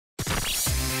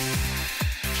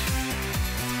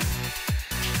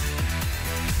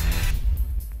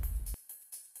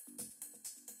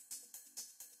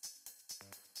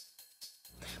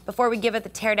Before we give it the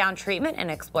teardown treatment and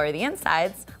explore the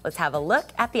insides, let's have a look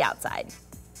at the outside.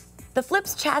 The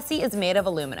Flip's chassis is made of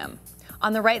aluminum.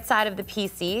 On the right side of the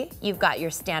PC, you've got your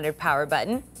standard power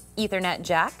button, Ethernet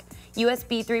jack,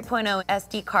 USB 3.0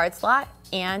 SD card slot,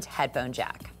 and headphone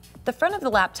jack. The front of the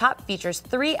laptop features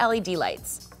 3 LED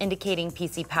lights, indicating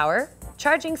PC power,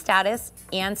 charging status,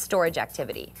 and storage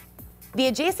activity. The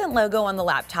adjacent logo on the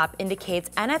laptop indicates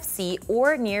NFC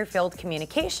or near-field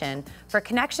communication for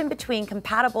connection between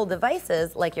compatible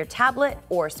devices like your tablet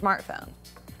or smartphone.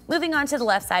 Moving on to the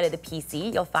left side of the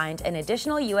PC, you'll find an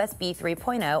additional USB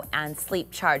 3.0 and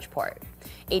sleep charge port,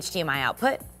 HDMI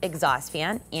output, exhaust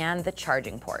fan, and the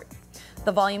charging port.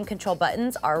 The volume control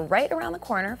buttons are right around the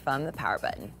corner from the power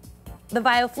button. The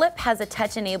VAIO Flip has a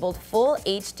touch-enabled full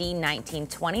HD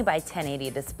 1920 by 1080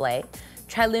 display,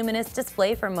 triluminous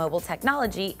display for mobile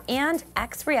technology, and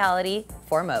X Reality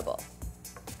for mobile.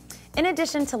 In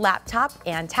addition to laptop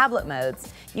and tablet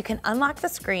modes, you can unlock the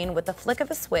screen with the flick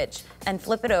of a switch and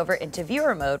flip it over into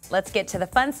viewer mode. Let's get to the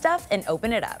fun stuff and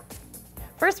open it up.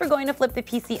 First, we're going to flip the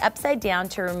PC upside down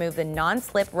to remove the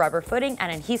non-slip rubber footing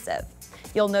and adhesive.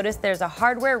 You'll notice there's a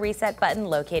hardware reset button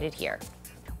located here.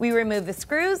 We remove the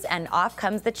screws and off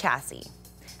comes the chassis.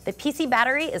 The PC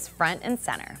battery is front and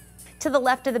center. To the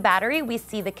left of the battery, we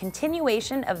see the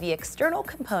continuation of the external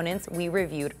components we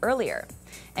reviewed earlier,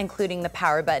 including the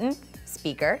power button,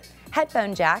 speaker,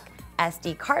 headphone jack,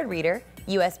 SD card reader,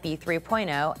 USB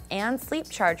 3.0, and sleep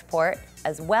charge port,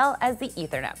 as well as the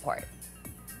Ethernet port.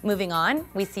 Moving on,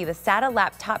 we see the SATA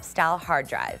laptop style hard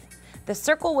drive. The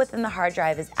circle within the hard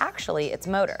drive is actually its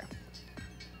motor.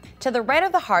 To the right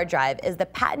of the hard drive is the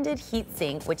patented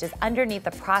heatsink, which is underneath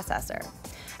the processor.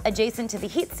 Adjacent to the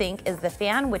heatsink is the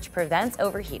fan, which prevents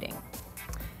overheating.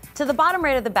 To the bottom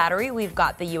right of the battery, we've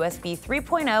got the USB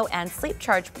 3.0 and sleep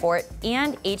charge port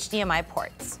and HDMI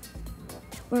ports.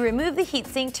 We remove the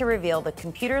heatsink to reveal the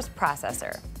computer's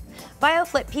processor. VAIO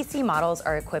Flip PC models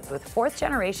are equipped with 4th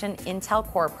generation Intel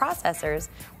Core processors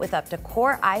with up to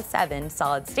Core i7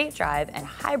 solid-state drive and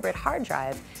hybrid hard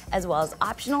drive, as well as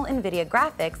optional NVIDIA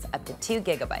graphics up to 2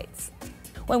 gigabytes.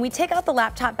 When we take out the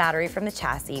laptop battery from the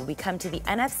chassis, we come to the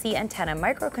Nfc Antenna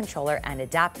microcontroller and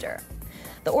adapter.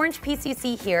 The orange piece you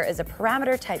see here is a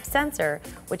parameter type sensor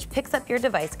which picks up your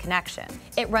device connection.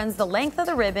 It runs the length of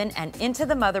the ribbon and into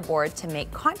the motherboard to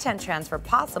make content transfer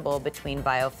possible between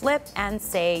VAIO Flip and,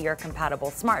 say, your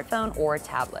compatible smartphone or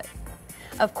tablet.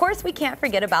 Of course, we can't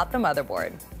forget about the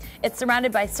motherboard. It's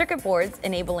surrounded by circuit boards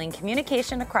enabling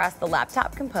communication across the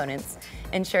laptop components,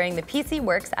 ensuring the PC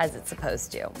works as it's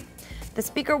supposed to. The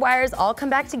speaker wires all come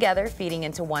back together, feeding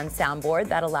into one soundboard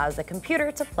that allows the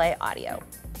computer to play audio.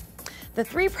 The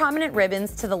 3 prominent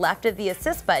ribbons to the left of the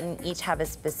assist button each have a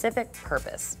specific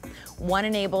purpose. One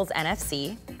enables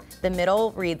NFC, the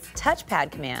middle reads touchpad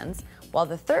commands, while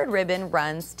the 3rd ribbon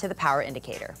runs to the power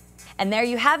indicator. And there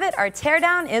you have it, our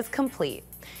teardown is complete.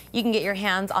 You can get your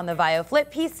hands on the VAIO Flip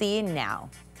PC now.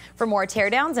 For more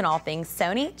teardowns and all things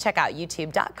Sony, check out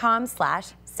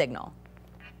youtube.com/signal.